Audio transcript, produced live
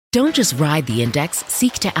Don't just ride the index,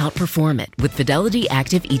 seek to outperform it with Fidelity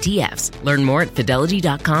Active ETFs. Learn more at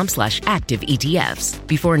fidelity.com/active ETFs.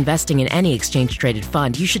 Before investing in any exchange-traded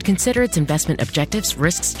fund, you should consider its investment objectives,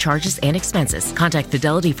 risks, charges, and expenses. Contact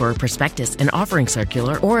Fidelity for a prospectus, an offering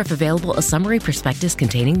circular, or if available, a summary prospectus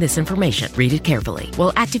containing this information. Read it carefully.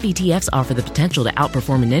 While active ETFs offer the potential to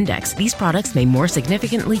outperform an index, these products may more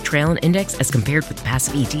significantly trail an index as compared with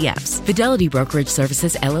passive ETFs. Fidelity Brokerage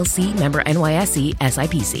Services, LLC, member NYSE,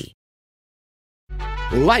 SIPC.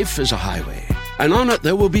 Life is a highway, and on it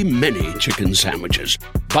there will be many chicken sandwiches.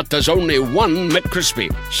 But there's only one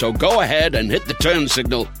McCrispy. So go ahead and hit the turn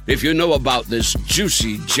signal if you know about this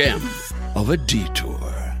juicy gem of a detour.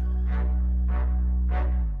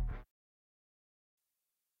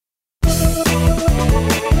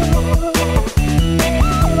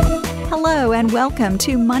 Hello and welcome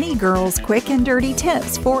to Money Girl's Quick and Dirty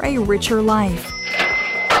Tips for a Richer Life.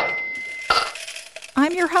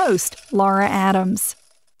 I'm your host, Laura Adams.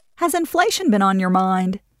 Has inflation been on your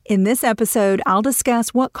mind? In this episode, I'll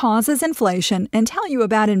discuss what causes inflation and tell you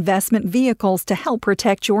about investment vehicles to help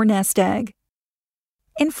protect your nest egg.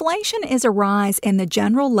 Inflation is a rise in the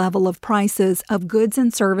general level of prices of goods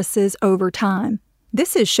and services over time.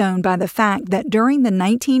 This is shown by the fact that during the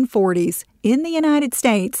 1940s, in the United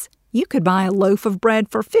States, you could buy a loaf of bread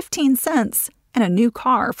for 15 cents and a new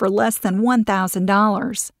car for less than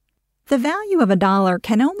 $1,000. The value of a dollar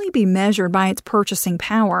can only be measured by its purchasing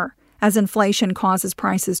power. As inflation causes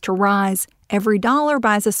prices to rise, every dollar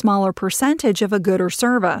buys a smaller percentage of a good or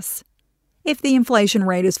service. If the inflation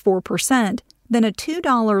rate is 4%, then a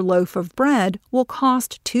 $2 loaf of bread will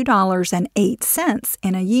cost $2.08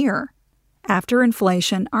 in a year. After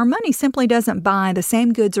inflation, our money simply doesn't buy the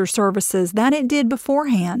same goods or services that it did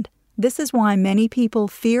beforehand. This is why many people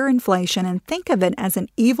fear inflation and think of it as an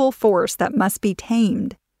evil force that must be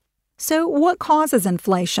tamed. So, what causes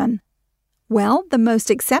inflation? Well, the most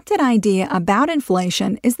accepted idea about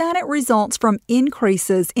inflation is that it results from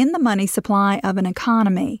increases in the money supply of an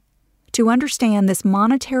economy. To understand this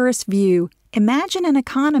monetarist view, imagine an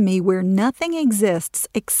economy where nothing exists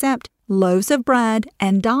except loaves of bread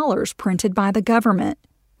and dollars printed by the government.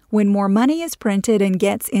 When more money is printed and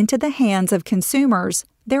gets into the hands of consumers,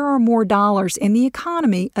 there are more dollars in the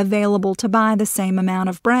economy available to buy the same amount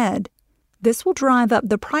of bread. This will drive up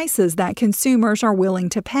the prices that consumers are willing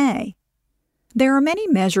to pay. There are many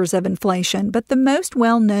measures of inflation, but the most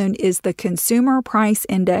well-known is the Consumer Price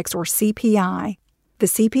Index, or CPI. The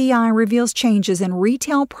CPI reveals changes in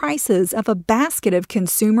retail prices of a basket of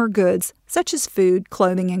consumer goods, such as food,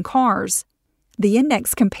 clothing, and cars. The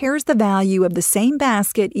index compares the value of the same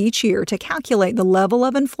basket each year to calculate the level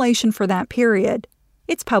of inflation for that period.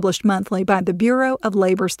 It's published monthly by the Bureau of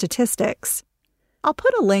Labor Statistics. I'll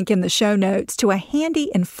put a link in the show notes to a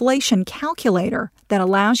handy inflation calculator that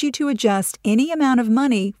allows you to adjust any amount of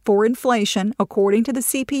money for inflation according to the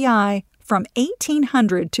CPI from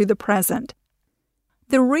 1800 to the present.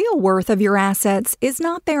 The real worth of your assets is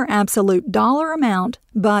not their absolute dollar amount,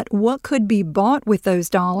 but what could be bought with those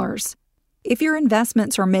dollars. If your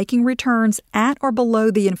investments are making returns at or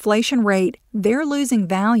below the inflation rate, they're losing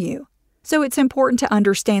value. So it's important to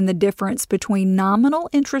understand the difference between nominal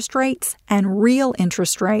interest rates and real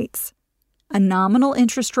interest rates. A nominal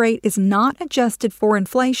interest rate is not adjusted for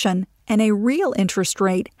inflation, and a real interest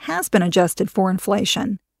rate has been adjusted for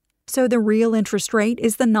inflation. So the real interest rate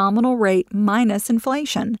is the nominal rate minus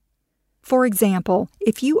inflation. For example,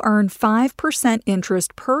 if you earn 5%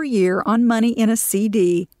 interest per year on money in a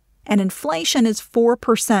CD, and inflation is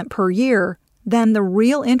 4% per year, then the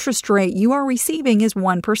real interest rate you are receiving is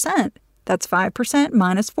 1%. That's 5%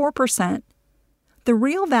 minus 4%. The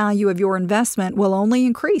real value of your investment will only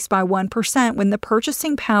increase by 1% when the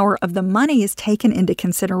purchasing power of the money is taken into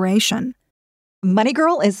consideration. Money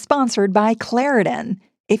Girl is sponsored by Claritin.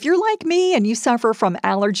 If you're like me and you suffer from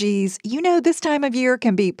allergies, you know this time of year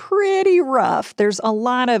can be pretty rough. There's a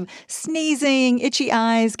lot of sneezing, itchy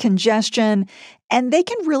eyes, congestion, and they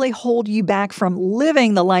can really hold you back from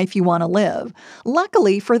living the life you want to live.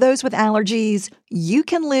 Luckily, for those with allergies, you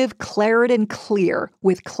can live Claritin Clear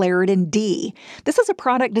with Claritin D. This is a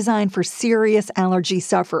product designed for serious allergy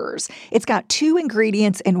sufferers. It's got 2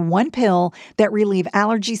 ingredients in one pill that relieve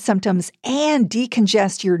allergy symptoms and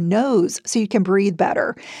decongest your nose so you can breathe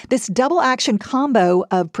better. This double-action combo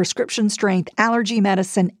of prescription-strength allergy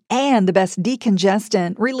medicine and the best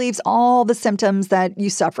decongestant relieves all the symptoms that you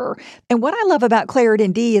suffer. And what I love about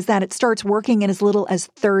Claritin D is that it starts working in as little as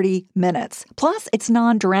 30 minutes. Plus, it's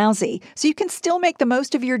non-drowsy, so you can still make the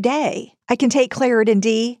most of your day. I can take Claritin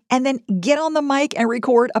D and then get on the mic and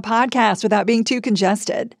record a podcast without being too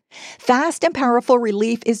congested. Fast and powerful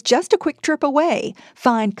relief is just a quick trip away.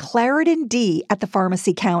 Find Claritin D at the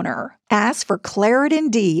pharmacy counter. Ask for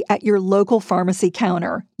Claritin D at your local pharmacy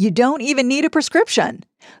counter. You don't even need a prescription.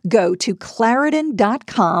 Go to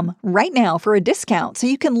Claritin.com right now for a discount so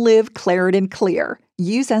you can live Claritin Clear.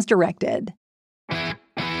 Use as directed.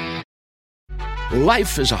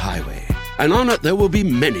 Life is a highway, and on it there will be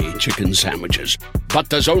many chicken sandwiches. But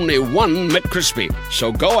there's only one McCrispy.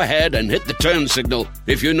 So go ahead and hit the turn signal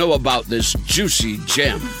if you know about this juicy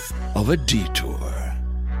gem of a detour.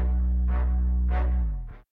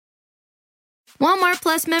 Walmart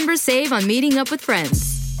Plus members save on meeting up with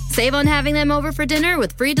friends. Save on having them over for dinner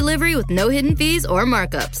with free delivery with no hidden fees or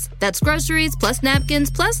markups. That's groceries, plus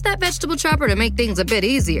napkins, plus that vegetable chopper to make things a bit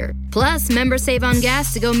easier. Plus, members save on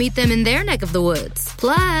gas to go meet them in their neck of the woods.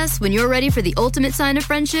 Plus, when you're ready for the ultimate sign of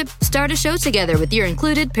friendship, start a show together with your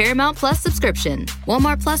included Paramount Plus subscription.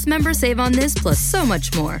 Walmart Plus members save on this plus so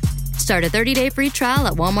much more. Start a 30-day free trial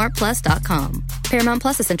at walmartplus.com. Paramount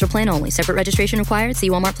Plus Essential Plan only. Separate registration required. See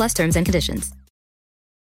Walmart Plus terms and conditions.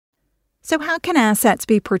 So how can assets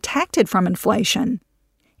be protected from inflation?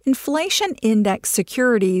 Inflation index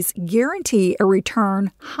securities guarantee a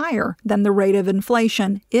return higher than the rate of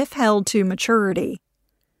inflation if held to maturity.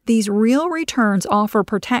 These real returns offer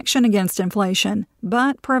protection against inflation,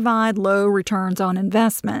 but provide low returns on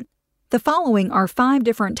investment. The following are 5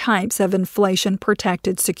 different types of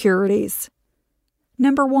inflation-protected securities.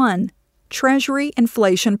 Number 1. Treasury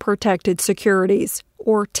Inflation-Protected Securities,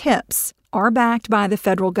 or TIPS, are backed by the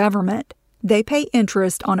federal government. They pay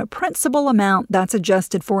interest on a principal amount that's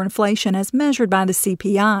adjusted for inflation as measured by the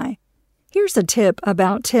CPI. Here's a tip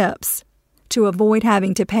about TIPS. To avoid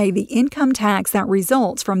having to pay the income tax that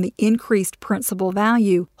results from the increased principal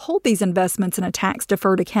value, hold these investments in a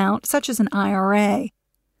tax-deferred account such as an IRA.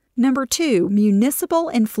 Number 2, municipal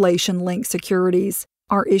inflation-linked securities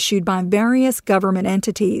are issued by various government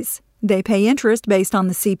entities. They pay interest based on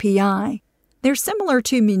the CPI. They're similar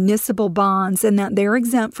to municipal bonds in that they're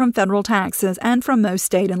exempt from federal taxes and from most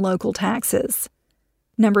state and local taxes.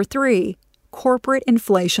 Number 3, corporate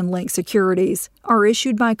inflation-linked securities are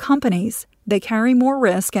issued by companies. They carry more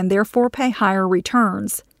risk and therefore pay higher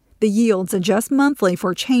returns. The yields adjust monthly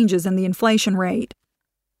for changes in the inflation rate.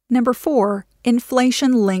 Number 4,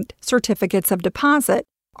 inflation-linked certificates of deposit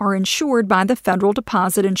are insured by the Federal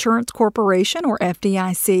Deposit Insurance Corporation, or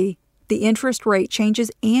FDIC. The interest rate changes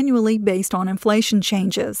annually based on inflation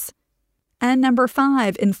changes. And number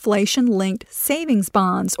 5, inflation-linked savings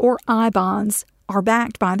bonds, or I-bonds, are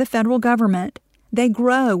backed by the federal government. They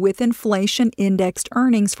grow with inflation-indexed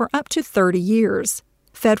earnings for up to 30 years.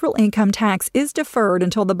 Federal income tax is deferred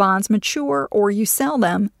until the bonds mature or you sell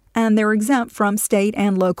them, and they're exempt from state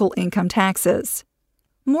and local income taxes.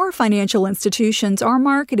 More financial institutions are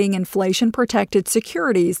marketing inflation-protected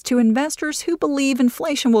securities to investors who believe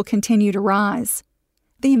inflation will continue to rise.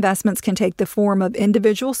 The investments can take the form of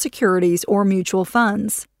individual securities or mutual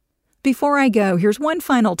funds. Before I go, here's one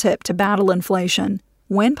final tip to battle inflation.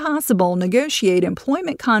 When possible, negotiate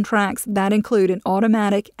employment contracts that include an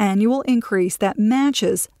automatic annual increase that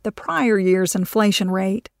matches the prior year's inflation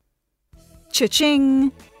rate.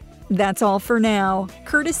 Cha-ching! That's all for now,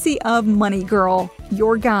 courtesy of Money Girl,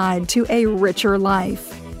 your guide to a richer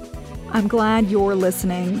life. I'm glad you're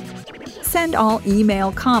listening. Send all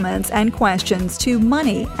email comments and questions to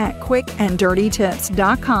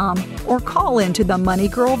money@quickanddirtytips.com or call into the Money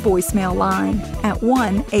Girl voicemail line at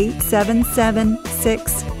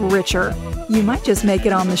 1-877-6-RICHER. You might just make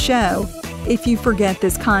it on the show. If you forget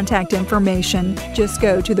this contact information, just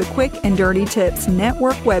go to the Quick and Dirty Tips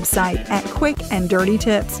Network website at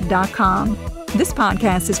quickanddirtytips.com. This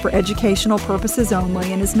podcast is for educational purposes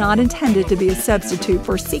only and is not intended to be a substitute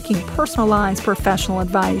for seeking personalized professional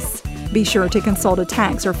advice. Be sure to consult a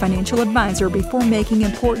tax or financial advisor before making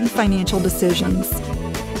important financial decisions.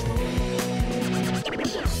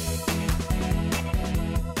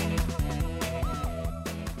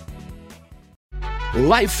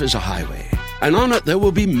 Life is a highway, and on it there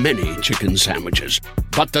will be many chicken sandwiches.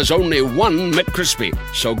 But there's only one McCrispy.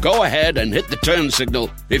 So go ahead and hit the turn signal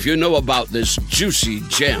if you know about this juicy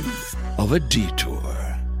gem of a detour.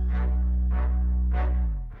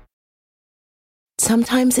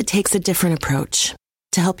 Sometimes it takes a different approach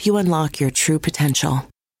to help you unlock your true potential.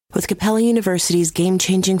 With Capella University's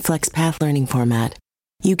game-changing FlexPath learning format,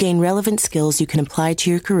 you gain relevant skills you can apply to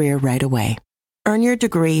your career right away. Earn your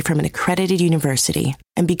degree from an accredited university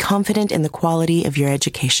and be confident in the quality of your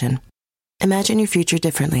education. Imagine your future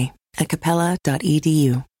differently at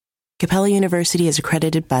capella.edu. Capella University is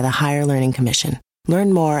accredited by the Higher Learning Commission.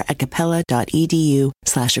 Learn more at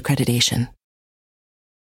capella.edu/accreditation.